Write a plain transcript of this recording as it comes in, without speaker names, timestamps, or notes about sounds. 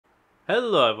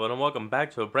Hello everyone and welcome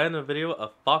back to a brand new video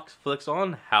of Fox Flicks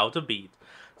on How to Beat.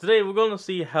 Today we're going to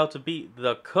see how to beat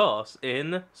the curse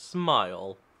in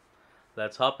Smile.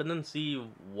 Let's hop in and see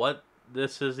what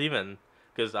this is even,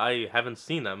 because I haven't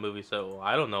seen that movie, so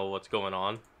I don't know what's going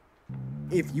on.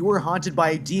 If you were haunted by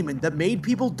a demon that made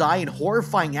people die in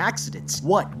horrifying accidents,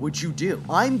 what would you do?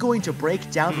 I'm going to break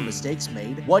down the mistakes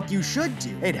made, what you should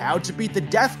do, and how to beat the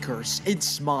death curse in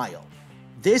Smile.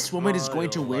 This woman is going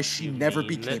to wish she never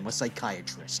became a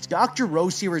psychiatrist. Dr.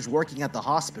 Rose here is working at the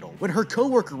hospital when her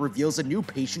coworker reveals a new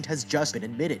patient has just been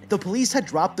admitted. The police had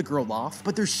dropped the girl off,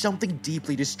 but there's something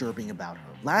deeply disturbing about her.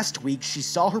 Last week, she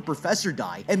saw her professor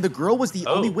die, and the girl was the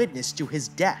only witness to his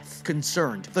death.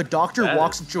 Concerned, the doctor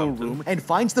walks into a room and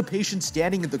finds the patient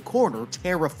standing in the corner,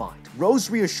 terrified.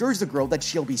 Rose reassures the girl that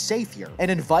she'll be safe here,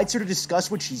 and invites her to discuss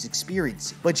what she's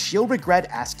experiencing, but she'll regret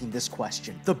asking this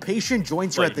question. The patient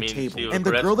joins her at the table, and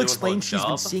the girl explains she's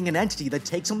been seeing an entity that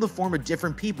takes on the form of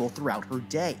different people throughout her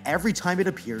day. Every time it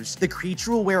appears, the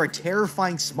creature will wear a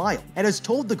terrifying smile, and has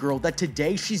told the girl that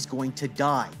today she's going to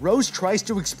die. Rose tries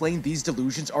to explain these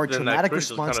delusions are a traumatic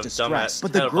response to stress,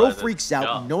 but the girl freaks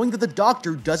out knowing that the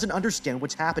doctor doesn't understand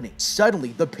what's happening. Suddenly,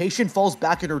 the patient falls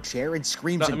back in her chair and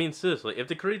screams. I mean, seriously, if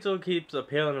the creature keeps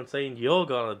appearing and saying you're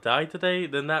gonna die today,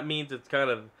 then that means it's kind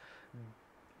of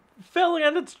failing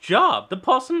at its job. The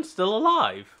person's still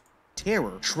alive.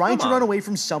 Terror, trying to run away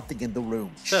from something in the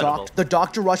room. Shocked, the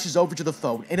doctor rushes over to the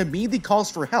phone and immediately calls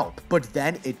for help, but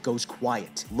then it goes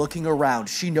quiet. Looking around,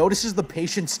 she notices the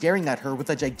patient staring at her with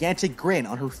a gigantic grin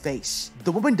on her face.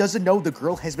 The woman doesn't know the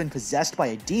girl has been possessed by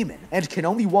a demon and can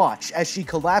only watch as she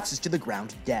collapses to the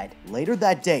ground dead. Later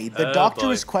that day, the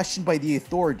doctor is questioned by the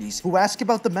authorities, who ask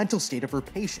about the mental state of her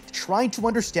patient, trying to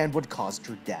understand what caused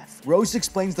her death. Rose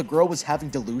explains the girl was having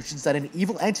delusions that an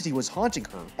evil entity was haunting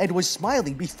her and was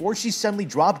smiling before she suddenly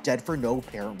dropped dead for no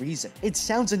apparent reason. It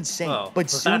sounds insane, but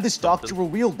soon this doctor will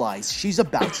realize she's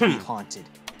about to be haunted.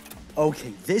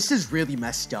 Okay, this is really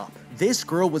messed up. This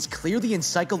girl was clearly in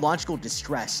psychological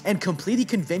distress and completely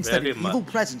convinced that an evil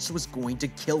presence was going to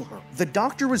kill her. The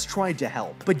doctor was trying to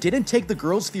help, but didn't take the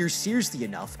girl's fears seriously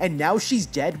enough, and now she's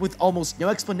dead with almost no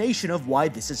explanation of why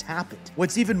this has happened.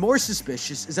 What's even more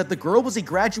suspicious is that the girl was a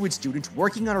graduate student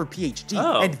working on her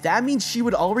PhD, and that means she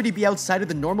would already be outside of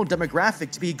the normal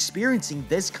demographic to be experiencing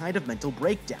this kind of mental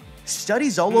breakdown.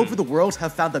 Studies all over the world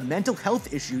have found that mental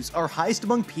health issues are highest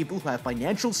among people who have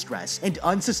financial stress and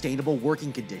unsustainable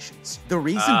working conditions. The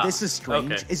reason this is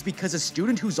strange is because a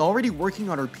student who's already working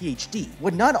on her PhD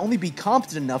would not only be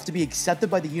competent enough to be accepted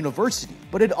by the university,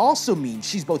 but it also means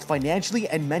she's both financially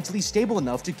and mentally stable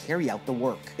enough to carry out the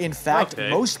work. In fact,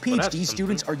 most PhD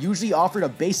students are usually offered a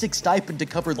basic stipend to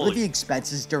cover living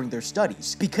expenses during their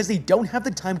studies because they don't have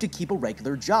the time to keep a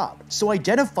regular job. So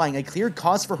identifying a clear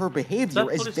cause for her behavior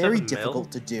is very difficult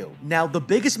to do. Now, the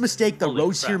biggest mistake that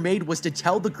Rose here made was to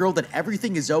tell the girl that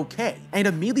everything is okay, and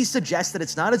immediately suggest that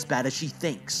it's not as bad as she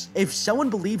thinks. If someone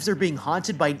believes they're being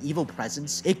haunted by an evil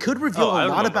presence, it could reveal a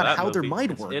lot about how their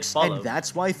mind works, and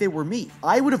that's why if it were me,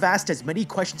 I would have asked as many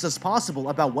questions as possible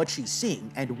about what she's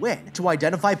seeing and when, to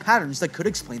identify patterns that could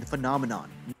explain the phenomenon.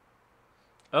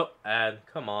 And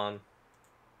come on.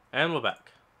 And we're back.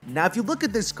 Now, if you look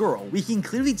at this girl, we can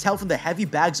clearly tell from the heavy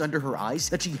bags under her eyes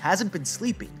that she hasn't been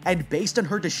sleeping, and based on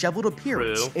her disheveled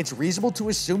appearance, it's reasonable to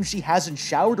assume she hasn't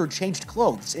showered or changed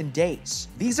clothes in days.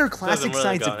 These are classic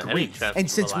signs of grief, and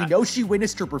since we know she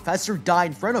witnessed her professor die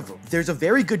in front of her, there's a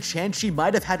very good chance she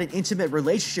might have had an intimate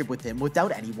relationship with him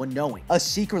without anyone knowing. A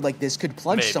secret like this could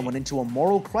plunge someone into a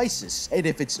moral crisis, and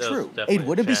if it's true, it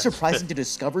wouldn't be surprising to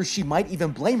discover she might even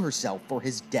blame herself for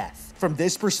his death. From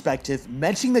this perspective,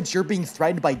 mentioning that you're being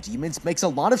threatened by demons makes a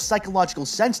lot of psychological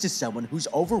sense to someone who's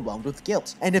overwhelmed with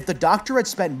guilt. And if the doctor had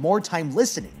spent more time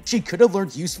listening, she could have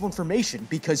learned useful information,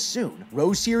 because soon,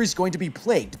 Rose here is going to be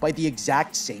plagued by the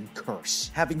exact same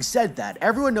curse. Having said that,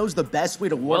 everyone knows the best way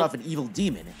to ward off an evil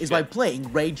demon is by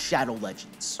playing Raid Shadow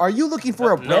Legends. Are you looking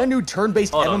for a brand new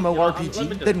turn-based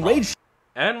MMORPG? Then Raid.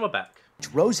 And we're back.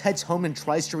 Rose heads home and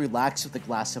tries to relax with a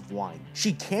glass of wine.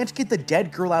 She can't get the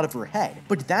dead girl out of her head,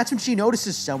 but that's when she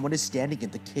notices someone is standing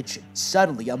in the kitchen.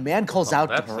 Suddenly, a man calls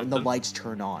out to her and the lights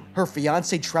turn on. Her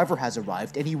fiancé Trevor has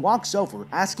arrived and he walks over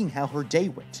asking how her day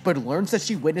went, but learns that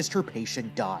she witnessed her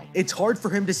patient die. It's hard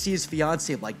for him to see his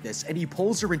fiancé like this and he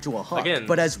pulls her into a hug,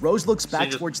 but as Rose looks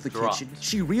back towards the kitchen,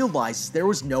 she realizes there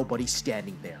was nobody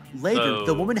standing there. Later,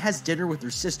 the woman has dinner with her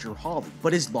sister Holly,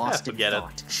 but is lost in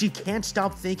thought. She can't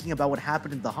stop thinking about what happened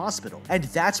happened in the hospital, and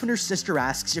that's when her sister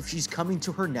asks if she's coming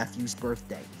to her nephew's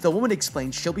birthday. The woman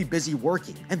explains she'll be busy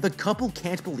working, and the couple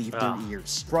can't believe their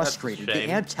ears. Frustrated,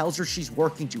 the aunt tells her she's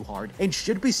working too hard and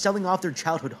should be selling off their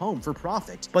childhood home for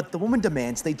profit, but the woman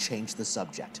demands they change the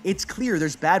subject. It's clear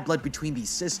there's bad blood between these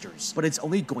sisters, but it's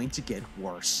only going to get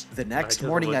worse. The next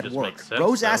morning at work,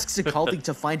 Rose asks a colleague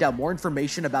to find out more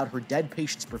information about her dead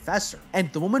patient's professor,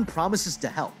 and the woman promises to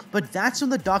help, but that's when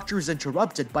the doctor is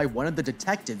interrupted by one of the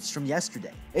detectives from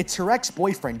yesterday. It's her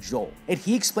ex-boyfriend Joel, and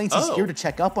he explains he's here to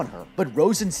check up on her, but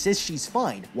Rose insists she's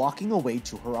fine, walking away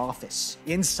to her office.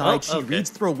 Inside, she reads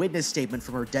through a witness statement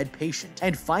from her dead patient,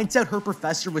 and finds out her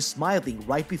professor was smiling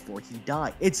right before he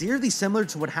died. It's eerily similar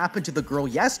to what happened to the girl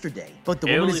yesterday, but the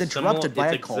woman is interrupted by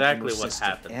a call from her sister.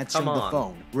 Answering the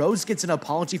phone, Rose gets an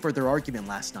apology for their argument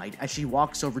last night as she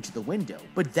walks over to the window,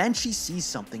 but then she sees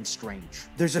something strange.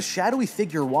 There's a shadowy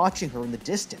figure watching her in the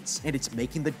distance, and it's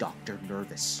making the doctor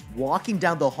nervous. Walking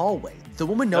down the hallway, the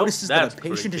woman notices that a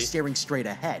patient is staring straight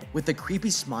ahead with a creepy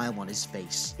smile on his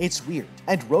face. It's weird,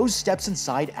 and Rose steps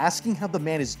inside asking how the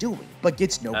man is doing, but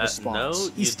gets no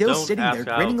response. He's still sitting there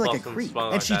grinning like a creep,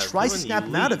 and she tries to snap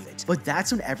him out of it, but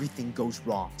that's when everything goes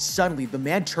wrong. Suddenly, the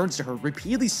man turns to her,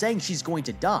 repeatedly saying she's going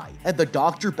to die, and the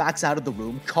doctor backs out of the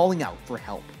room, calling out for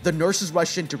help. The nurses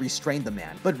rush in to restrain the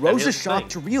man, but Rose is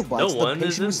shocked to realize the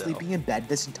patient was sleeping in bed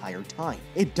this entire time.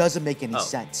 It doesn't make any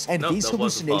sense, and these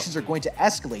hallucinations are going to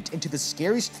escalate into the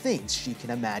scariest things she can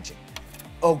imagine.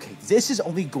 Okay, this is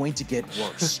only going to get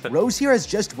worse. Rose here has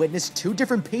just witnessed two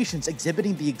different patients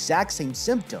exhibiting the exact same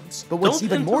symptoms, but what's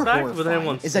even more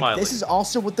horrifying is that this is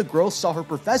also what the girl saw her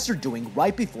professor doing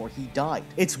right before he died.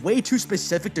 It's way too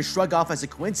specific to shrug off as a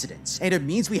coincidence, and it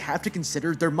means we have to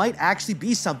consider there might actually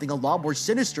be something a lot more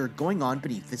sinister going on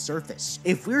beneath the surface.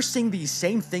 If we're seeing the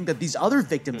same thing that these other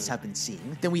victims have been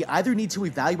seeing, then we either need to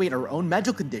evaluate our own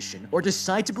mental condition or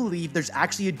decide to believe there's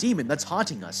actually a demon that's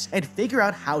haunting us and figure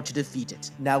out how to defeat it.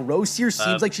 Now, Rose here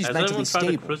seems like she's mentally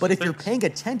stable, but if you're paying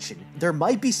attention, there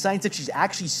might be signs that she's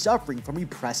actually suffering from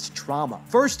repressed trauma.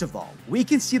 First of all, we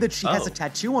can see that she has a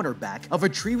tattoo on her back of a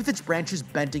tree with its branches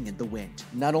bending in the wind.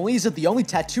 Not only is it the only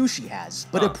tattoo she has,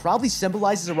 but it probably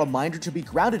symbolizes a reminder to be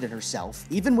grounded in herself,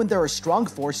 even when there are strong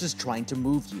forces trying to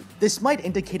move you. This might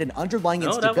indicate an underlying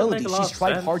instability she's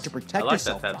tried hard to protect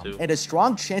herself from, and a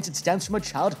strong chance it stems from a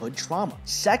childhood trauma.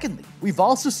 Secondly, we've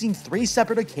also seen 3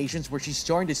 separate occasions where she's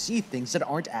starting to see things that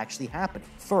aren't actually happening.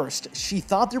 First, she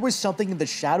thought there was something in the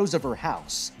shadows of her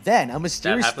house, then a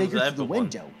mysterious figure through the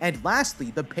window, and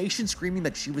lastly, the patient screaming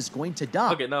that she was going to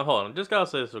die. Okay, now hold on, just gotta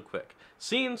say this real quick.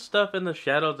 Seeing stuff in the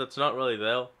shadows that's not really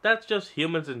there, that's just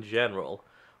humans in general.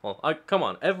 Well, come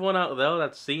on, everyone out there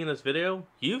that's seeing this video,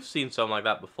 you've seen something like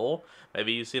that before.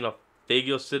 Maybe you've seen a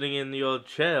figure sitting in your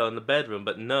chair in the bedroom,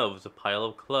 but no, it was a pile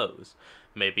of clothes.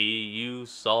 Maybe you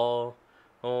saw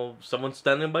someone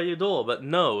standing by your door, but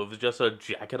no, it was just a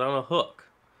jacket on a hook.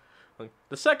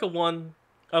 The second one,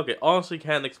 okay, honestly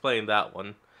can't explain that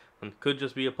one. It could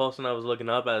just be a person that was looking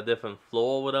up at a different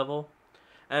floor or whatever.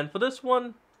 And for this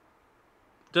one,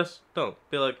 just don't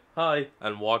be like, hi,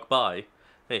 and walk by.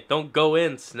 Hey, don't go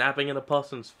in snapping in a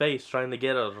person's face trying to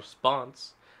get a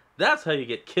response. That's how you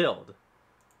get killed.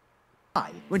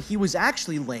 When he was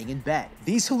actually laying in bed.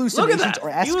 These hallucinations are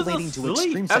escalating to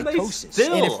extreme psychosis,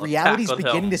 and if reality is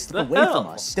beginning to slip away from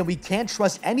us, then we can't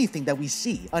trust anything that we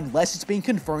see unless it's being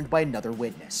confirmed by another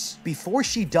witness. Before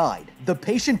she died, the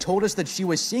patient told us that she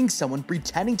was seeing someone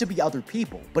pretending to be other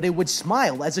people, but it would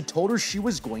smile as it told her she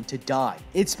was going to die.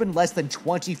 It's been less than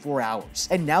 24 hours,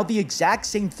 and now the exact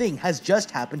same thing has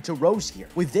just happened to Rose here.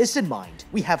 With this in mind,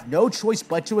 we have no choice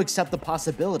but to accept the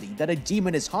possibility that a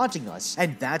demon is haunting us,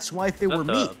 and that's why if it were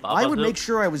me, I would make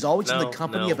sure I was always in the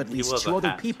company of at least 2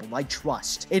 other people I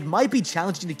trust. It might be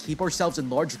challenging to keep ourselves in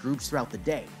large groups throughout the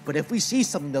day, but if we see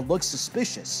something that looks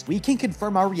suspicious, we can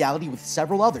confirm our reality with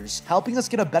several others, helping us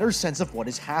get a better sense of what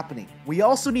is happening. We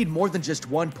also need more than just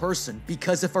one person,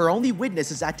 because if our only witness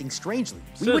is acting strangely,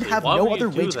 we would have no other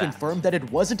way to confirm that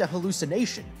it wasn't a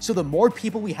hallucination. So the more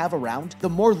people we have around, the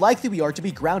more likely we are to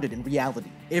be grounded in reality.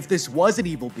 If this was an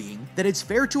evil being, then it's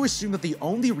fair to assume that the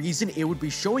only reason it would be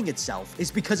showing itself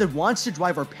is because it wants to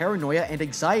drive our paranoia and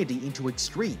anxiety into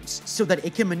extremes, so that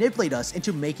it can manipulate us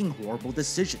into making horrible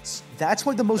decisions. That's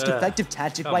why the most effective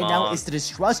tactic right now is to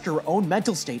distrust our own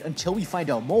mental state until we find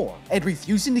out more, and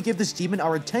refusing to give this demon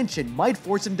our attention might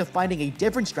force it into finding a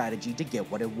different strategy to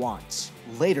get what it wants.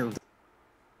 Later.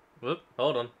 Whoop,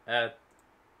 hold on.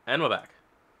 And we're back.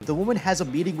 The woman has a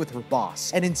meeting with her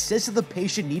boss and insists that the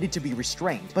patient needed to be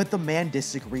restrained, but the man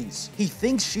disagrees. He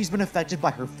thinks she's been affected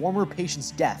by her former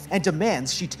patient's death and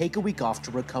demands she take a week off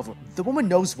to recover. The woman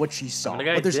knows what she saw,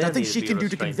 but there's nothing she can do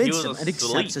to convince him and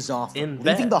accepts his offer.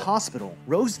 Leaving the hospital,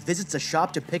 Rose visits a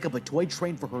shop to pick up a toy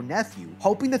train for her nephew,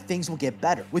 hoping that things will get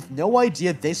better, with no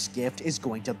idea this gift is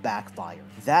going to backfire.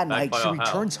 That night, she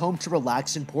returns home to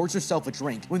relax and pours herself a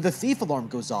drink when the thief alarm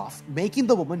goes off, making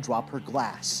the woman drop her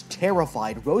glass.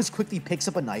 Terrified, Rose quickly picks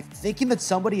up a knife, thinking that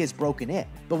somebody has broken in,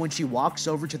 but when she walks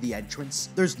over to the entrance,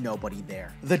 there's nobody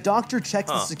there. The doctor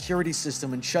checks the security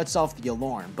system and shuts off the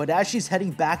alarm, but as she's heading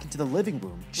back into the living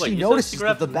room, she notices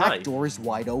that the back door is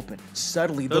wide open.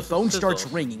 Suddenly, the phone starts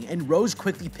ringing, and Rose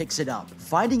quickly picks it up,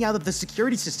 finding out that the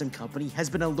security system company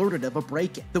has been alerted of a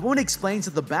break-in. The woman explains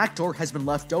that the back door has been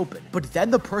left open, but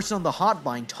then the person on the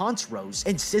hotline taunts Rose,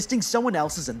 insisting someone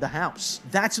else is in the house.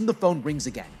 That's when the phone rings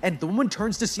again, and the woman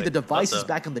turns to see the device is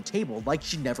back on the table like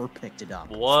she never picked it up.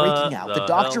 Freaking out, the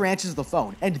doctor answers the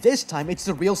phone, and this time it's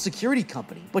the real security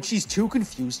company, but she's too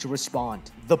confused to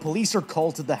respond. The police are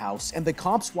called to the house, and the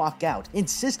cops walk out,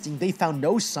 insisting they found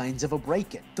no signs of a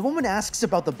break-in. The woman asks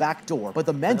about the back door, but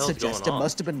the men suggest it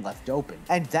must have been left open,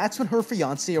 and that's when her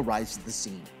fiancé arrives at the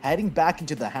scene. Heading back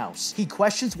into the house, he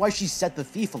questions why she set the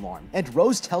thief alarm, and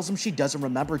Rose tells him she doesn't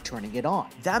remember turning it on.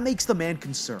 That makes the man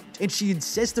concerned, and she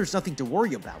insists there's nothing to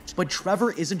worry about, but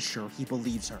Trevor isn't sure he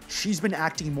believes her. She's been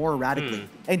acting more erratically,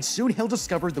 and soon he'll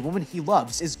discover the woman he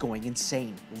loves is going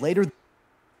insane. Later...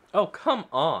 Oh, come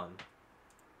on.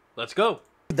 Let's go.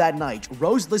 That night,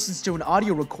 Rose listens to an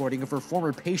audio recording of her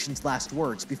former patient's last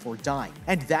words before dying,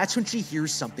 and that's when she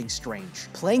hears something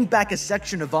strange. Playing back a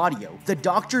section of audio, the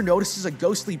doctor notices a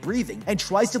ghostly breathing and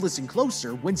tries to listen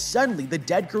closer when suddenly the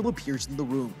dead girl appears in the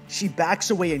room. She backs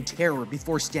away in terror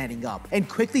before standing up, and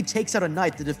quickly takes out a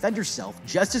knife to defend herself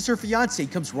just as her fiancé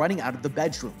comes running out of the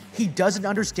bedroom. He doesn't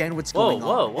understand what's going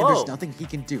on, and there's nothing he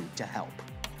can do to help.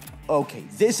 Okay,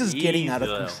 this is getting out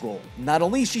of control. Not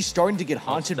only is she starting to get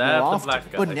haunted more often,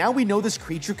 but now we know this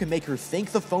creature can make her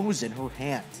think the phone was in her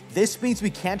hand. This means we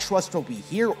can't trust what we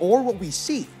hear or what we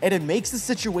see, and it makes the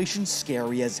situation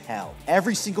scary as hell.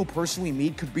 Every single person we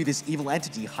meet could be this evil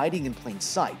entity hiding in plain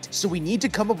sight, so we need to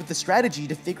come up with a strategy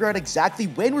to figure out exactly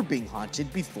when we're being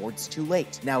haunted before it's too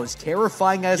late. Now, as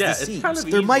terrifying as this seems,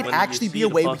 there might actually be a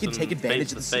way we can take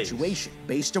advantage of the situation.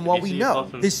 Based on what we know,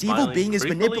 this evil being is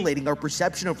manipulating our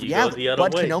perception of reality,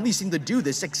 but can only seem to do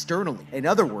this externally. In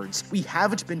other words, we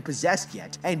haven't been possessed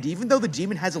yet, and even though the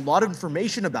demon has a lot of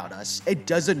information about us, it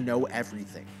doesn't know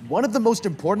everything. One of the most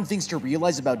important things to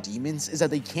realize about demons is that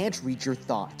they can't read your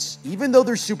thoughts. Even though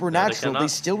they're supernatural, they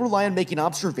still rely on making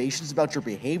observations about your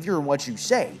behavior and what you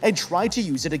say, and try to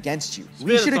use it against you.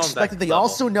 We should expect that they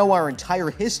also know our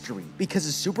entire history, because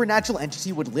a supernatural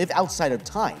entity would live outside of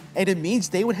time, and it means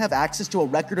they would have access to a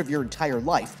record of your entire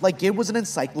life, like it was an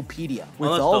encyclopedia.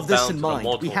 With all of this in mind,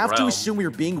 we have to assume we are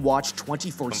being watched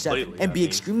 24/7, and be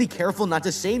extremely careful not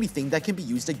to say anything that can be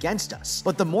used against us.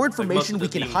 But the more information we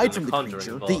can hide from the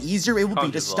creature, the easier it will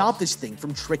be to stop this thing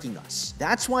from tricking us.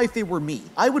 That's why if it were me,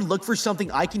 I would look for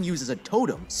something I can use as a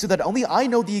totem, so that only I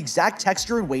know the exact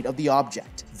texture and weight of the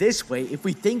object. This way, if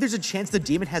we think there's a chance the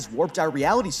demon has warped our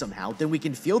reality somehow, then we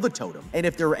can feel the totem, and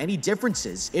if there are any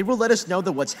differences, it will let us know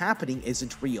that what's happening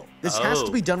isn't real. This has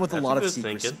to be done with a lot of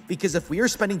secrecy, because if we are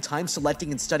spending time selecting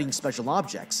and studying special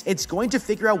objects, it's going to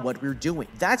figure out what we're doing.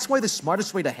 That's why the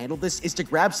smartest way to handle this is to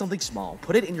grab something small,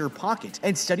 put it in your pocket,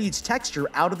 and study its texture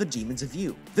out of the demon's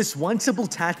view. This one simple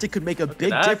tactic could make a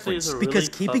big difference, because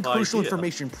keeping crucial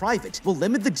information private will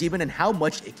limit the demon and how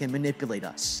much it can manipulate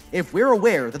us. If we're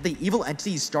aware that the evil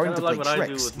entity is starting to play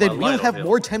tricks, then we'll have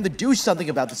more time to do something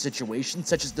about the situation,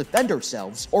 such as defend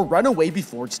ourselves or run away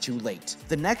before it's too late.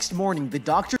 The next morning, the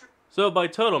doctor... So by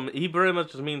totem, he very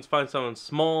much just means find someone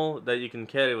small that you can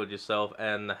carry with yourself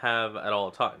and have at all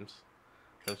times.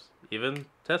 Just even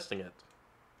testing it.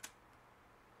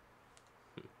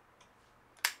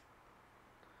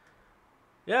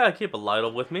 Yeah, I keep a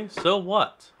ladle with me, so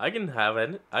what? I can have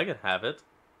it.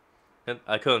 And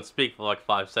I couldn't speak for like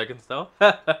 5 seconds though.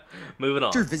 Moving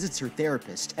on. Doctor visits her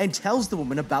therapist and tells the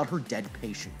woman about her dead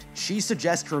patient. She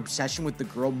suggests her obsession with the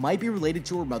girl might be related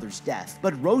to her mother's death,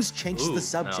 but Rose changes the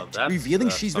subject, revealing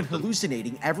she's been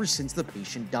hallucinating ever since the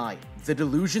patient died. The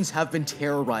delusions have been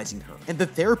terrorizing her, and the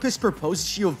therapist proposes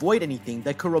she avoid anything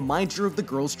that could remind her of the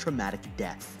girl's traumatic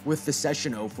death. With the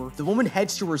session over, the woman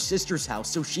heads to her sister's house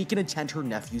so she can attend her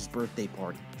nephew's birthday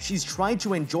party. She's trying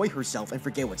to enjoy herself and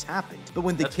forget what's happened, but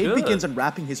when the kid begins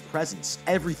unwrapping his presents,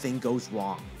 everything goes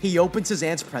wrong. He opens his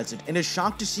aunt's present and is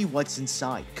shocked to see what's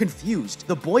inside. Confused,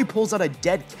 the boy pulls out a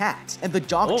dead cat, and the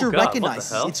doctor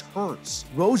recognizes it's hers.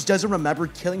 Rose doesn't remember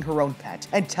killing her own pet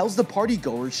and tells the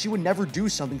partygoers she would never do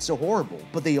something so horrible,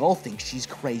 but they all think she's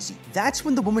crazy. That's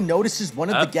when the woman notices one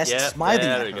of the guests smiling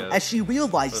at her as she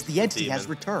realizes the entity has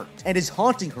returned and is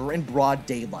haunting her in broad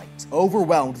daylight.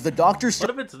 Overwhelmed, the doctor What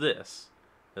if it's this?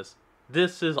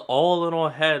 This is all in our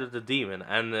head of the demon,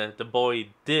 and the boy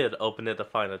did open it to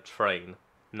find a train,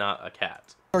 not a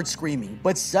cat. Starts screaming,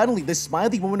 but suddenly the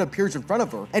smiley woman appears in front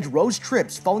of her, and Rose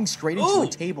trips, falling straight into a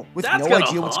table. With no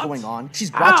idea what's going on,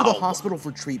 she's brought to the hospital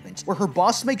for treatment, where her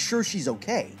boss makes sure she's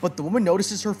okay, but the woman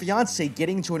notices her fiance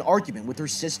getting into an argument with her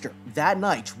sister. That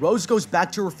night, Rose goes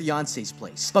back to her fiance's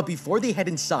place, but before they head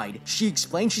inside, she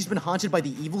explains she's been haunted by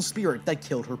the evil spirit that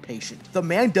killed her patient. The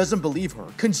man doesn't believe her,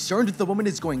 concerned that the woman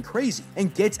is going crazy,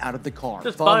 and gets out of the car.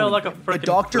 The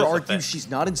doctor argues she's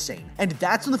not insane, and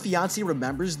that's when the fiance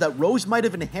remembers that Rose might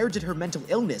have inherited her mental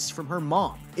illness from her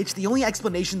mom. It's the only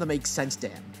explanation that makes sense to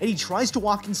him, and he tries to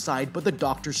walk inside, but the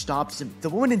doctor stops him. The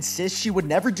woman insists she would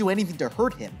never do anything to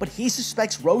hurt him, but he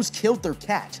suspects Rose killed their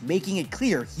cat, making it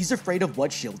clear he's afraid of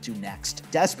what she'll do next.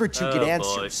 Desperate to get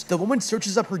answers, the woman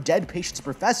searches up her dead patient's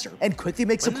professor and quickly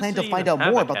makes a plan to find out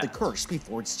more about the curse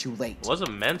before it's too late.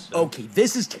 Wasn't mentioned. Okay,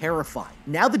 this is terrifying.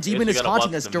 Now the demon is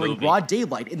haunting us during broad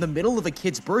daylight in the middle of a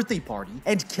kid's birthday party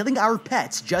and killing our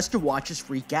pets just to watch us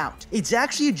freak out. It's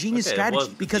actually a genius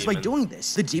strategy because by doing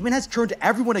this, the demon has turned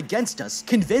everyone against us,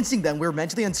 convincing them we're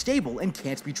mentally unstable and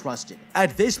can't be trusted.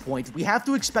 At this point, we have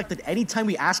to expect that anytime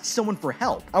we ask someone for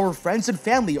help, our friends and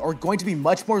family are going to be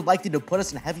much more likely to put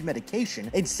us in heavy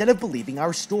medication instead of believing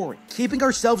our story. Keeping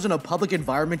ourselves in a public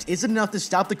environment isn't enough to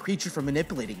stop the creature from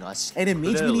manipulating us, and it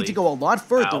means we need to go a lot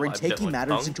further in taking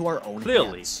matters into our own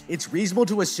hands. It's reasonable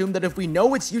to assume that if we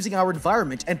know it's using our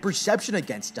environment and perception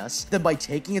against us, then by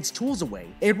taking its tools away,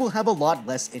 it will have a lot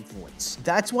less influence.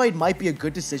 That's why it might be a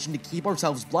good decision to keep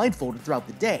ourselves blindfolded throughout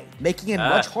the day, making it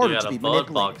much harder to be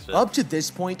manipulated. Up to this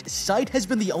point, sight has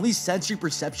been the only sensory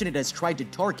perception it has tried to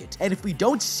target, and if we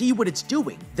don't see what it's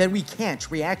doing, then we can't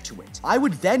react to it. I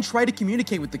would then try to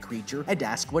communicate with the creature and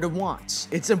ask what it wants.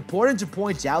 It's important to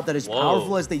point out that as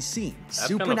powerful as they seem,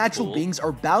 supernatural beings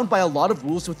are bound by a lot of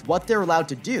rules with what they're allowed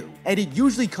to do, and it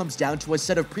usually comes down to a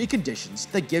set of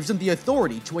preconditions that gives them the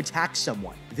authority to attack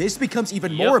someone. This becomes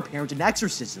even more apparent in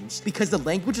exorcisms because the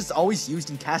language that's always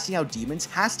used in casting out demons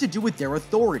has to do with their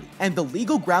authority and the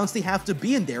legal grounds they have to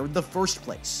be in there in the first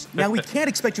place. Now, we can't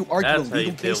expect to argue a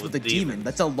legal case with a demon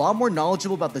that's a lot more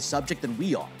knowledgeable about the subject than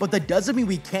we are, but that doesn't mean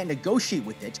we can't negotiate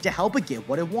with it to help it get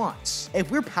what it wants. If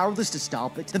we're powerless to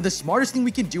stop it, then the smartest thing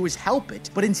we can do is help it,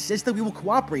 but insist that we will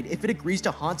cooperate if it agrees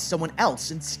to haunt someone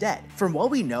else instead. From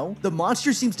what we know, the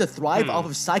monster seems to thrive off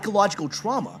of psychological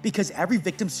trauma because every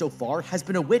victim so far has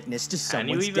been a witness to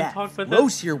someone's death.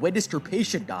 Rose here witnessed her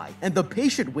patient die, and the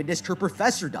patient witnessed her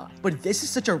professor die, but this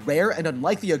is such a rare and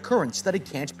unlikely occurrence that it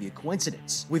can't be a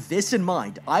coincidence. With this in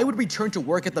mind, I would return to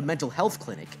work at the mental health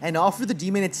clinic and offer the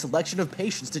demon its selection of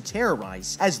patients to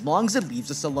terrorize as long as it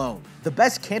leaves us alone. The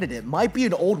best candidate might be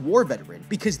an old war veteran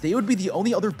because they would be the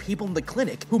only other people in the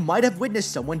clinic who might have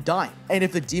witnessed someone dying, and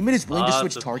if the demon is willing to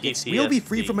switch targets, we'll be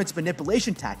free from its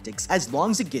manipulation tactics as long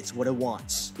as it gets what it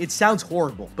wants. It sounds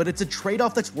horrible, but it's a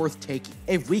trade-off that's worth taking.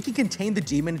 If we can contain the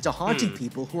demon into haunting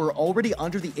people who are already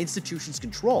under the institution's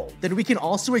control, then we can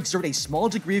also exert a small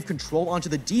degree of control onto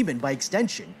the demon by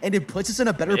extension, and it puts us in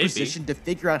a better position to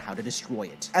figure out how to destroy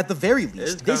it. At the very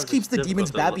least, this keeps the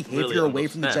demon's bad behavior away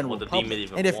from the general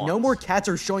public, and if no more cats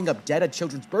are showing up dead at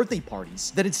children's birthday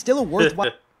parties, then it's still a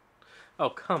worthwhile oh,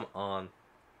 come on.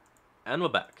 And we're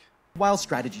back.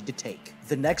 Strategy to take.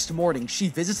 The next morning, she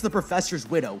visits the professor's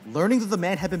widow, learning that the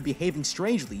man had been behaving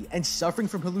strangely and suffering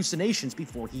from hallucinations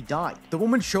before he died. The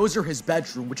woman shows her his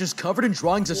bedroom, which is covered in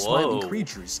drawings of smiling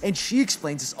creatures, and she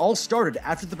explains this all started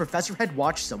after the professor had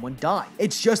watched someone die.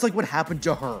 It's just like what happened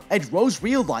to her, and Rose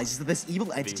realizes that this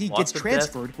evil entity gets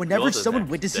transferred whenever someone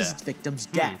witnesses its victim's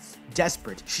death.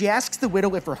 Desperate, she asks the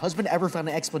widow if her husband ever found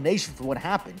an explanation for what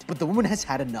happened, but the woman has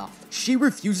had enough. She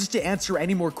refuses to answer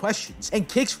any more questions and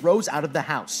kicks Rose out of the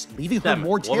house, leaving her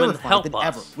more terrified than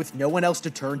ever. With no one else to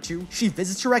turn to, she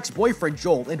visits her ex-boyfriend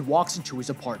Joel and walks into his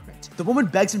apartment. The woman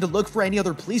begs him to look for any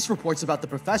other police reports about the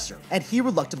professor, and he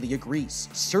reluctantly agrees.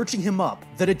 Searching him up,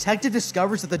 the detective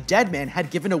discovers that the dead man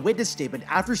had given a witness statement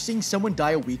after seeing someone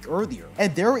die a week earlier,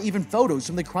 and there are even photos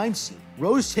from the crime scene.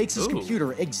 Rose takes his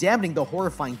computer, examining the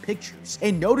horrifying pictures,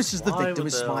 and notices the victim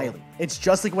is smiling. It's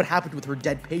just like what happened with her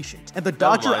dead patient, and the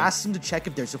doctor asks him to check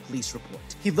if there's a police report.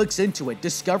 He looks into it,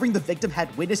 discovering the victim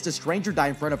had witnessed a stranger die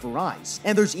in front of her eyes,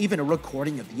 and there's even a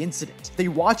recording of the incident. They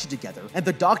watch it together, and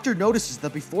the doctor notices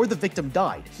that before the victim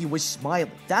died, he was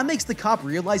smiling. That makes the cop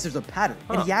realize there's a pattern,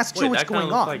 and he asks her what's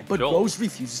going on, but Rose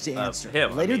refuses to answer.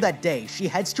 Later that day, she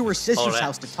heads to her sister's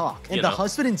house to talk, and the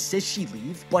husband insists she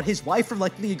leave, but his wife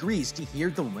reluctantly agrees to hear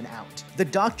the woman out. The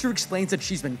doctor explains that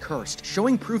she's been cursed,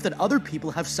 showing proof that other people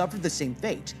have suffered the same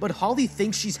fate, but Holly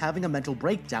thinks she's having a mental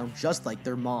breakdown just like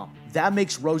their mom. That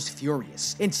makes Rose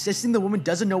furious, insisting the woman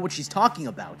doesn't know what she's talking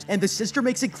about, and the sister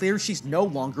makes it clear she's no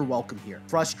longer welcome here.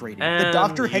 Frustrated, the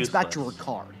doctor heads back to her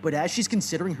car, but as she's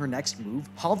considering her next move,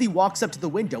 Holly walks up to the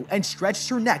window and stretches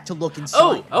her neck to look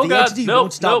inside. The entity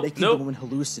won't stop making the woman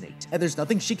hallucinate, and there's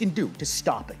nothing she can do to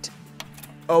stop it.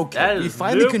 Okay, we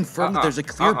finally confirmed that there's a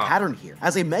clear pattern here.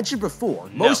 As I mentioned before,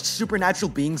 most supernatural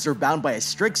beings are bound by a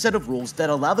strict set of rules that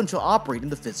allow them to operate in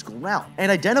the physical realm,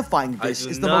 and identifying this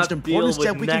is the most important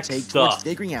step we can take towards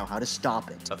figuring out how to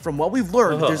stop it. From what we've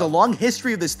learned, there's a long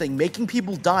history of this thing making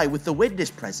people die with the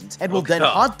witness present, and will then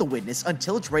haunt the witness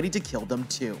until it's ready to kill them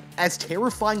too. As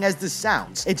terrifying as this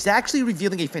sounds, it's actually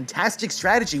revealing a fantastic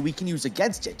strategy we can use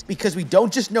against it, because we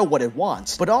don't just know what it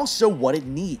wants, but also what it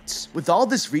needs. With all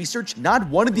this research, not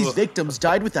one of these victims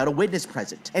died without a witness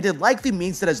present, and it likely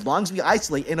means that as long as we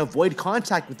isolate and avoid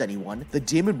contact with anyone, the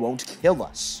demon won't kill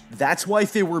us. That's why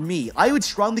if it were me, I would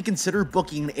strongly consider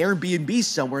booking an Airbnb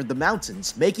somewhere in the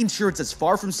mountains, making sure it's as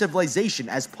far from civilization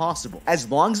as possible. As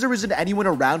long as there isn't anyone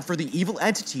around for the evil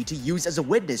entity to use as a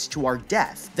witness to our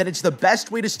death, then it's the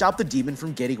best way to stop the demon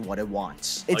from getting what it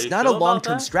wants. It's not a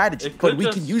long-term strategy, but we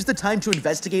can use the time to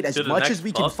investigate as much as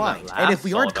we can find, and if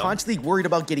we aren't constantly worried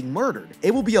about getting murdered,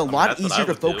 it will be a lot easier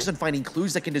to focus on finding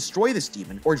clues that can destroy this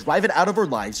demon or drive it out of our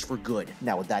lives for good.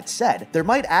 Now with that said, there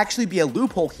might actually be a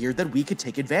loophole here that we could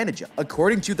take advantage of.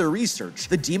 According to their research,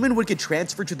 the demon would get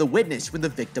transferred to the witness when the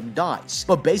victim dies,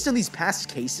 but based on these past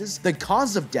cases, the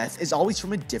cause of death is always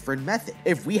from a different method.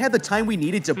 If we had the time we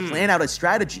needed to plan out a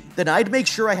strategy, then I'd make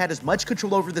sure I had as much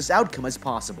control over this outcome as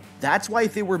possible. That's why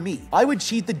if it were me, I would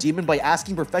cheat the demon by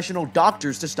asking professional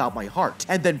doctors to stop my heart,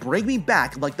 and then bring me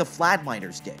back like the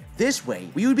Flatliners did. This way,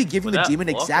 we would be giving the demon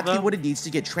exactly what it needs to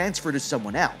get transferred to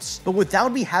someone else, but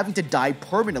without me having to die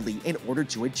permanently in order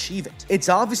to achieve it. It's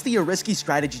obviously a risky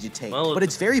strategy to take, but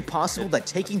it's very possible that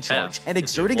taking charge and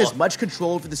exerting as much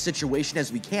control over the situation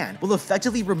as we can will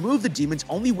effectively remove the demon's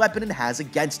only weapon it has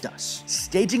against us.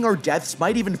 Staging our deaths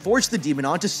might even force the demon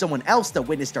onto someone else that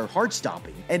witnessed our heart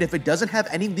stopping, and if it doesn't have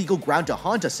any legal ground to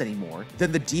haunt us anymore,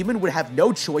 then the demon would have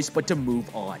no choice but to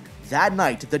move on. That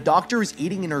night, the doctor is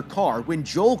eating in her car when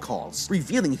Joel calls,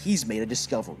 revealing he's made a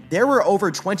discovery. There were over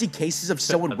 20 cases of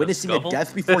someone witnessing a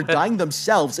death before dying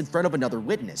themselves in front of another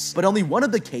witness, but only one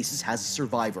of the cases has a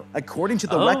survivor. According to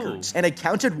the records, an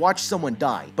accountant watched someone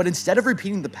die, but instead of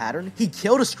repeating the pattern, he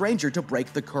killed a stranger to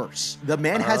break the curse. The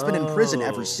man has been in prison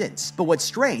ever since, but what's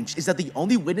strange is that the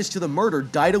only witness to the murder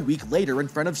died a week later in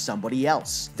front of somebody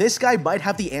else. This guy might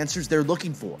have the answers they're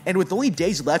looking for, and with only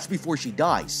days left before she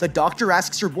dies, the doctor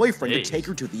asks her boyfriend to take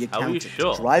her to the accountant.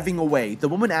 Driving away, the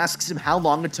woman asks him how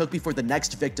long it took before the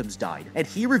next victims died, and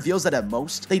he reveals that at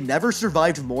most, they never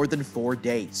survived more than 4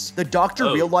 days. The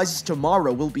doctor realizes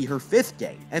tomorrow will be her 5th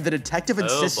day, and the detective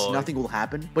insists nothing will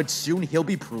happen, but soon he'll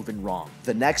be proven wrong.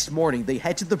 The next morning, they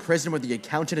head to the prison where the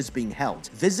accountant is being held,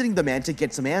 visiting the man to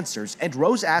get some answers, and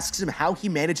Rose asks him how he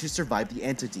managed to survive the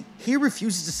entity. He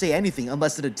refuses to say anything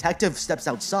unless the detective steps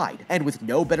outside, and with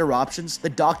no better options, the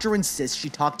doctor insists she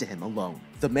talk to him alone.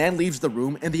 The man leaves the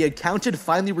room, and the accountant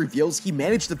finally reveals he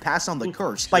managed to pass on the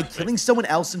curse by killing someone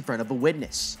else in front of a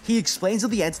witness. He explains that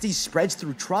the entity spreads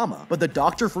through trauma, but the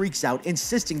doctor freaks out,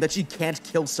 insisting that she can't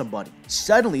kill somebody.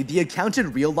 Suddenly, the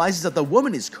accountant realizes that the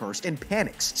woman is cursed and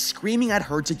panics, screaming at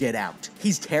her to get out.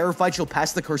 He's terrified she'll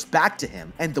pass the curse back to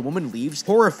him, and the woman leaves,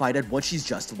 horrified at what she's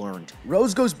just learned.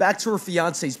 Rose goes back to her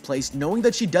fiance's place, knowing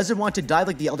that she doesn't want to die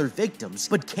like the other victims,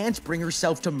 but can't bring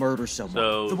herself to murder someone.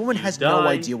 So the woman has no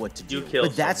idea what to do,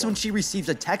 but that's when she receives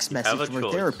a text message from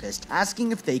her therapist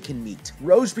asking if they can meet.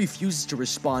 Rose refuses to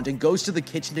respond and goes to the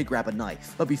kitchen to grab a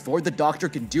knife, but before the doctor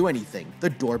can do anything, the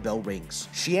doorbell rings.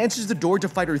 She answers the door to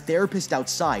find her therapist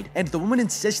outside, and the woman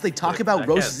insists they talk about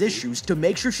Rose's issues to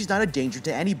make sure she's not a danger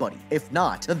to anybody. If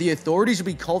not, then the authorities will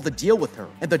be called to deal with her,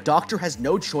 and the doctor has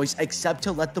no choice except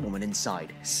to let the woman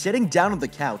inside. Sitting down on the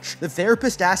couch, the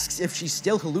therapist asks if she's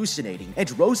still hallucinating,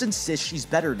 and Rose insists she's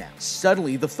better now.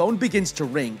 Suddenly, the phone begins to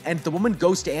ring, and the woman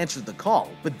goes to answer the call,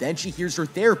 but then she hears her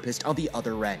therapist on the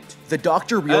other end. The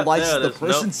doctor realizes the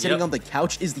person sitting on the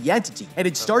couch is the entity, and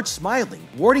it starts smiling,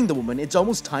 warning the woman it's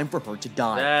almost time for her to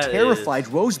die. Terrified,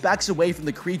 Rose backs away from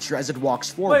the creature as it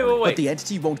walks forward, but the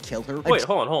entity won't kill her. Wait,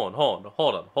 hold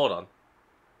on.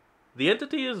 The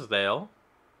entity is there.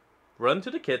 Run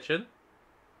to the kitchen.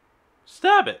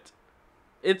 Stab it.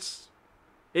 It's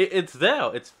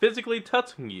there. It's physically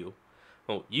touching you.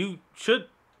 Well, you should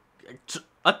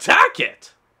attack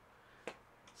it.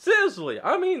 Seriously,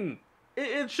 I mean,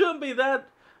 it shouldn't be that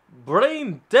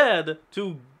brain dead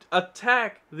to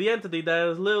attack the entity that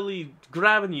is literally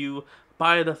grabbing you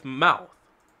by the mouth.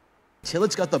 Till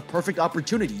it's got the perfect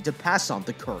opportunity to pass on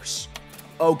the curse.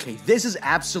 Okay, this is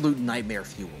absolute nightmare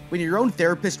fuel. When your own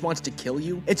therapist wants to kill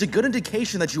you, it's a good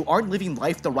indication that you aren't living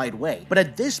life the right way. But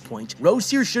at this point, Rose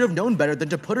here should have known better than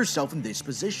to put herself in this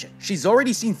position. She's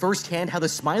already seen firsthand how the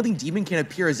smiling demon can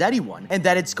appear as anyone, and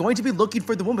that it's going to be looking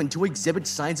for the woman to exhibit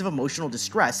signs of emotional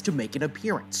distress to make an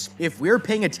appearance. If we're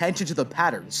paying attention to the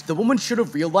patterns, the woman should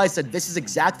have realized that this is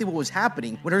exactly what was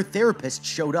happening when her therapist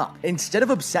showed up. Instead of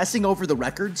obsessing over the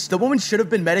records, the woman should have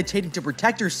been meditating to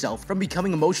protect herself from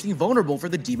becoming emotionally vulnerable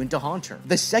for the demon to haunt her.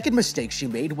 The second mistake she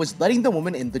made was letting the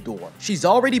woman in the door. She's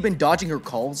already been dodging her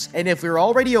calls, and if we're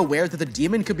already aware that the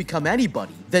demon could become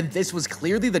anybody, then this was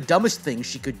clearly the dumbest thing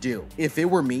she could do. If it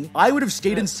were me, I would have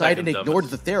stayed inside and ignored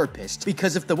the therapist,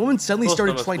 because if the woman suddenly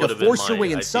started trying to force her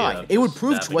way inside, it would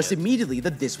prove to us immediately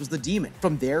that this was the demon.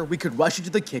 From there, we could rush into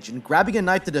the kitchen, grabbing a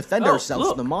knife to defend ourselves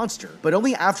from the monster, but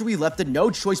only after we left it no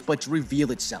choice but to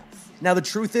reveal itself. Now the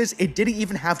truth is, it didn't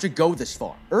even have to go this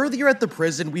far. Earlier at the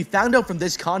prison, we found out from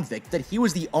this convict that he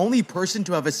was the only person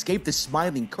to have escaped the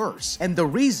smiling curse, and the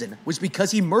reason was because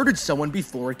he murdered someone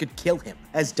before it could kill him.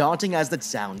 As daunting as that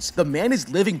sounds, the man is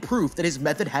living proof that his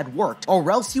method had worked, or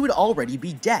else he would already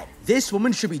be dead. This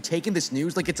woman should be taking this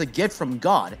news like it's a gift from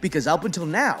God, because up until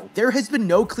now, there has been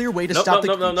no clear way to stop the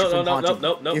creature from haunting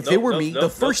me. If it were me, the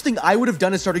first thing I would have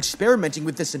done is start experimenting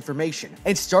with this information,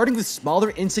 and starting with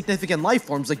smaller, insignificant life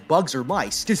forms like bugs or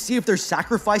mice to see if their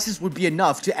sacrifices would be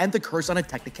enough to end the curse on a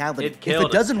technicality. If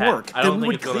it doesn't work, then we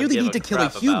would clearly need to kill a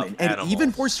human, and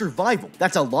even for survival,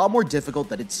 that's a lot more difficult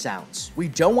than it sounds. We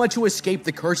don't want to escape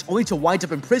the curse only to wind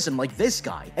up in prison like this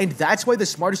guy, and that's why the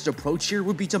smartest approach here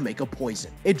would be to make a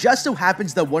poison. It just so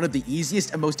happens that one of the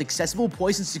easiest and most accessible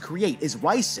poisons to create is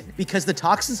ricin, because the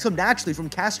toxins come naturally from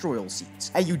castor oil seeds,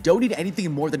 and you don't need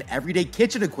anything more than everyday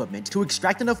kitchen equipment to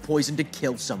extract enough poison to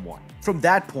kill someone. From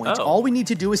that point, all we need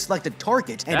to do is select a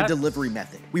target and a delivery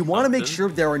method. We want to make sure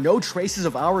there are no traces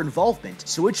of our involvement,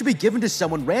 so it should be given to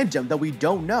someone random that we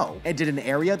don't know, and in an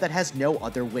area that has no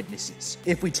other witnesses.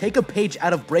 If we take a page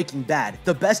out of Breaking Bad,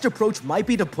 the best approach might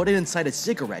be to put it inside a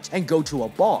cigarette and go to a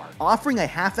bar, offering a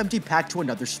half-empty pack to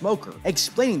another smoker,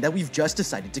 explaining that we've just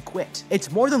decided to quit.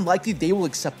 It's more than likely they will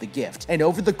accept the gift, and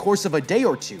over the course of a day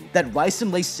or two, that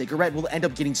ricin-laced cigarette will end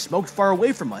up getting smoked far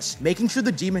away from us, making sure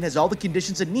the demon has all the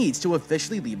conditions it needs to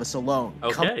officially leave us alone.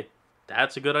 Okay,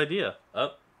 that's a good idea.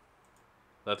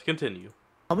 Let's continue.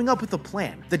 Coming up with a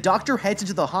plan, the doctor heads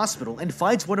into the hospital and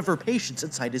finds one of her patients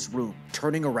inside his room.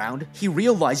 Turning around, he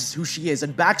realizes who she is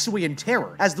and backs away in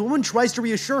terror as the woman tries to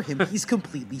reassure him he's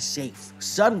completely safe.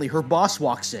 Suddenly, her boss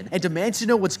walks in and demands to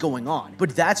know what's going on,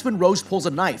 but that's when Rose pulls a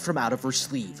knife from out of her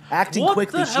sleeve. Acting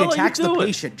quickly, she attacks the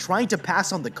patient, trying to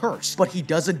pass on the curse, but he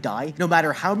doesn't die no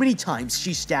matter how many times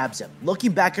she stabs him.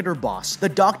 Looking back at her boss, the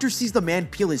doctor sees the man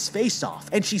peel his face off,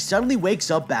 and she suddenly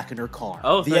wakes up back in her car.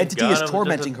 The entity is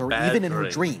tormenting her even in her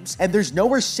dreams, and there's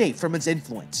nowhere safe from its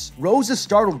influence. Rose is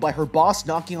startled by her boss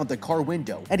knocking on the car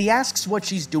window, and he asks what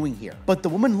she's doing here, but the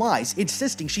woman lies,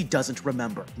 insisting she doesn't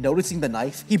remember. Noticing the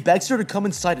knife, he begs her to come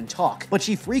inside and talk, but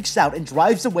she freaks out and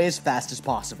drives away as fast as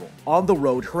possible. On the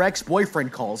road, her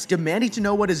ex-boyfriend calls, demanding to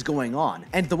know what is going on,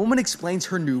 and the woman explains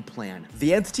her new plan.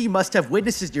 The entity must have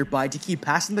witnesses nearby to keep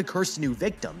passing the curse to new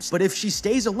victims, but if she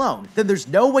stays alone, then there's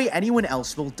no way anyone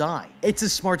else will die. It's a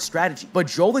smart strategy, but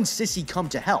Joel and Sissy come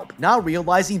to help, not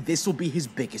realizing this will be his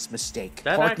biggest mistake.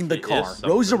 Parking the car,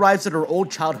 Rose arrives at her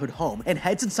old childhood home and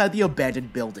heads inside the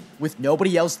abandoned building. With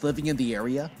nobody else living in the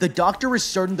area, the doctor is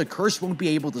certain the curse won't be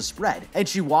able to spread, and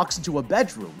she walks into a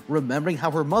bedroom, remembering how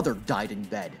her mother died in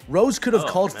bed. Rose could have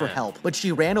called for help, but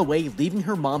she ran away, leaving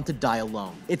her mom to die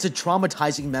alone. It's a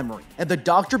traumatizing memory, and the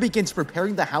doctor begins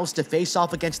preparing the house to face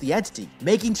off against the entity,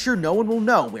 making sure no one will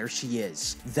know where she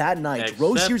is. That night,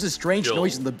 Rose hears a strange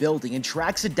noise in the building and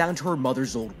tracks it down to her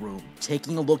mother's old room. Taking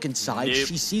Taking a look inside,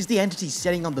 she sees the entity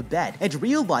sitting on the bed and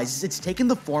realizes it's taken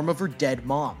the form of her dead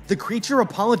mom. The creature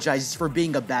apologizes for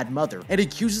being a bad mother and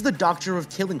accuses the doctor of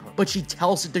killing her, but she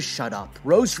tells it to shut up.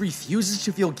 Rose refuses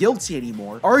to feel guilty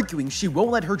anymore, arguing she won't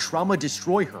let her trauma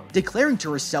destroy her, declaring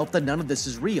to herself that none of this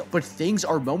is real, but things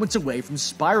are moments away from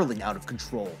spiraling out of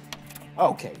control.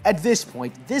 Okay, at this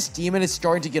point, this demon is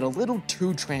starting to get a little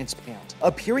too transparent.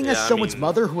 Appearing as someone's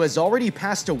mother who has already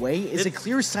passed away is a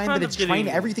clear sign that it's trying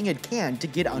everything it can to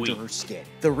get under her skin.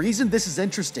 The reason this is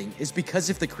interesting is because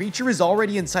if the creature is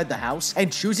already inside the house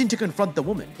and choosing to confront the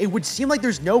woman, it would seem like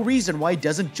there's no reason why it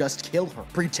doesn't just kill her.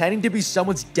 Pretending to be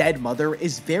someone's dead mother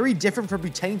is very different from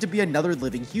pretending to be another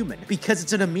living human, because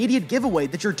it's an immediate giveaway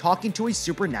that you're talking to a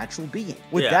supernatural being.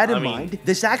 With that in mind,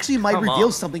 this actually might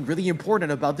reveal something really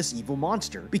important about this evil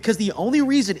monster, because the only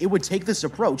reason it would take this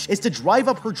approach is to drive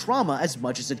up her trauma as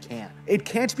much as it can. It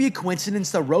can't be a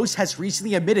coincidence that Rose has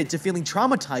recently admitted to feeling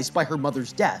traumatized by her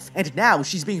mother's death, and now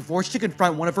she's being forced to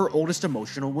confront one of her oldest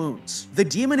emotional wounds. The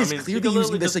demon is clearly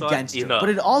using this against her, but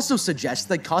it also suggests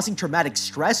that causing traumatic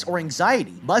stress or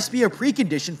anxiety must be a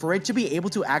precondition for it to be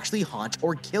able to actually haunt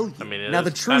or kill you. Now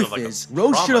the truth is,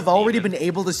 Rose should have already been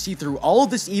able to see through all of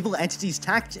this evil entity's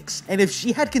tactics, and if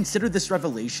she had considered this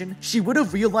revelation, she would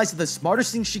have realized that the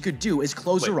smartest thing she could do is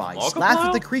close her eyes, laugh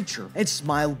at the creature, and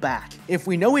smile back. If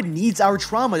we know it needs our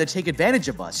trauma to take advantage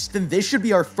of us, then this should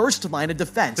be our first line of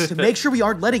defense to make sure we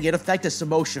aren't letting it affect us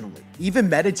emotionally. Even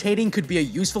meditating could be a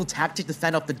useful tactic to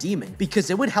fend off the demon, because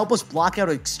it would help us block out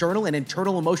external and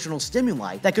internal emotional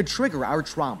stimuli that could trigger our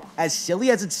trauma. As silly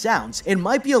as it sounds, it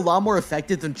might be a lot more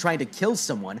effective than trying to kill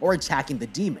someone or attacking the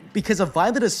demon, because a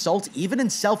violent assault, even in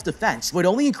self-defense, would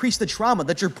only increase the trauma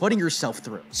that you're putting yourself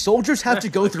through. Soldiers have to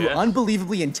go through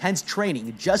unbelievably intense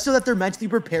training just so that they're mentally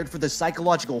prepared for the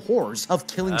psychological horrors of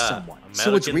killing someone.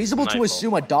 So it's reasonable to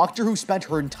assume a doctor who spent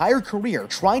her entire career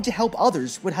trying to help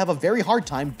others would have a very hard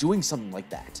time doing something like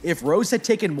that. If Rose had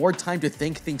taken more time to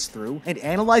think things through and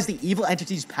analyze the evil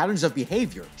entity's patterns of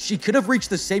behavior, she could have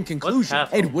reached the same conclusion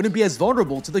and wouldn't be as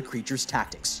vulnerable to the creature's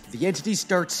tactics. The entity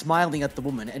starts smiling at the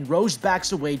woman and Rose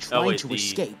backs away trying to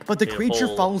escape, but the creature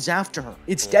follows after her.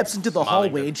 It steps into the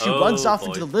hallway and she runs off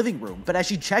into the living room, but as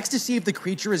she checks to see if the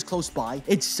creature is close by,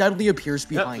 it suddenly appears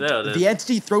behind her. The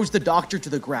entity throws the doctor to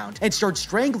the ground and starts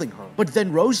strangling her, but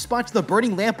then Rose spots the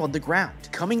burning lamp on the ground.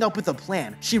 Coming up with a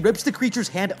plan, she rips the creature's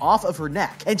hand off of her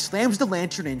neck and slams the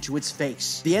lantern into its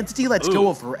face. The entity lets go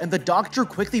of her and the doctor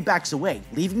quickly backs away,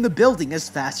 leaving the building as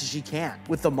fast as she can.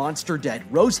 With the monster dead,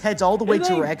 Rose heads all the way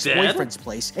to her ex-boyfriend's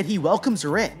place and he welcomes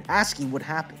her in, asking what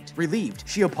happened. Relieved,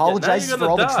 she apologizes for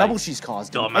all the trouble she's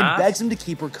caused him and begs him to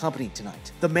keep her company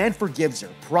tonight. The man forgives her,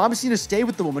 promising to stay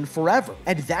with the woman forever,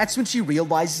 and that's when she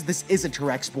realizes this isn't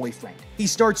her ex-boyfriend. He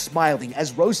starts smiling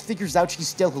as Rose figures out she's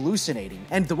still hallucinating,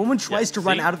 and the woman tries to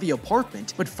run out of the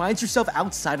apartment, but finds herself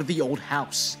outside of the old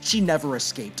house. She never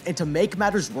escaped, and to make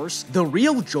matters worse, the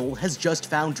real Joel has just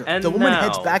found her. And the woman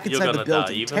heads back inside the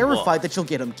building, terrified that she'll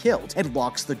get him killed, and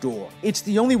locks the door. It's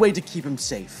the only way to keep him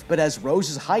safe, but as Rose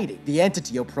is hiding, the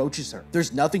entity approaches her.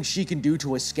 There's nothing she can do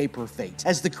to escape her fate,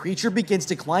 as the creature begins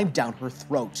to climb down her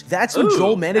throat. That's when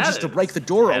Joel manages to break the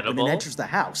door open and enters the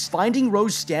house, finding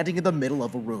Rose standing in the middle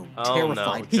of a room.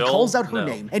 Terrified, he calls out her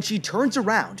name, and she turns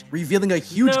around, revealing a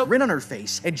huge grin on her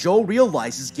face, and Joel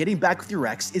realizes getting back with your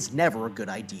ex is never a good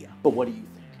idea. But what do you think?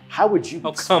 How would you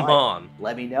be come on.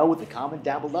 Let me know with a comment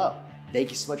down below. Thank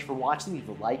you so much for watching. Leave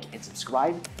a like and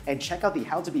subscribe, and check out the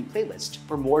How to Beat playlist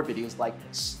for more videos like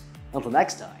this. Until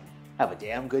next time, have a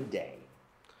damn good day.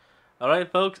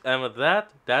 Alright folks, and with that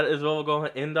is where we're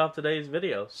going to end off today's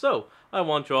video. So, I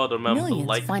want you all to remember to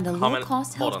like, comment,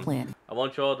 I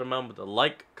want you all to remember to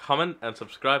like, comment, and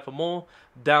subscribe for more.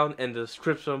 Down in the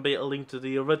description will be a link to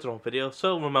the original video,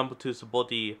 so remember to support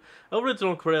the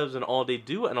original creators and all they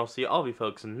do, and I'll see all of you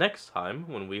folks next time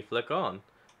when we flick on.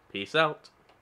 Peace out.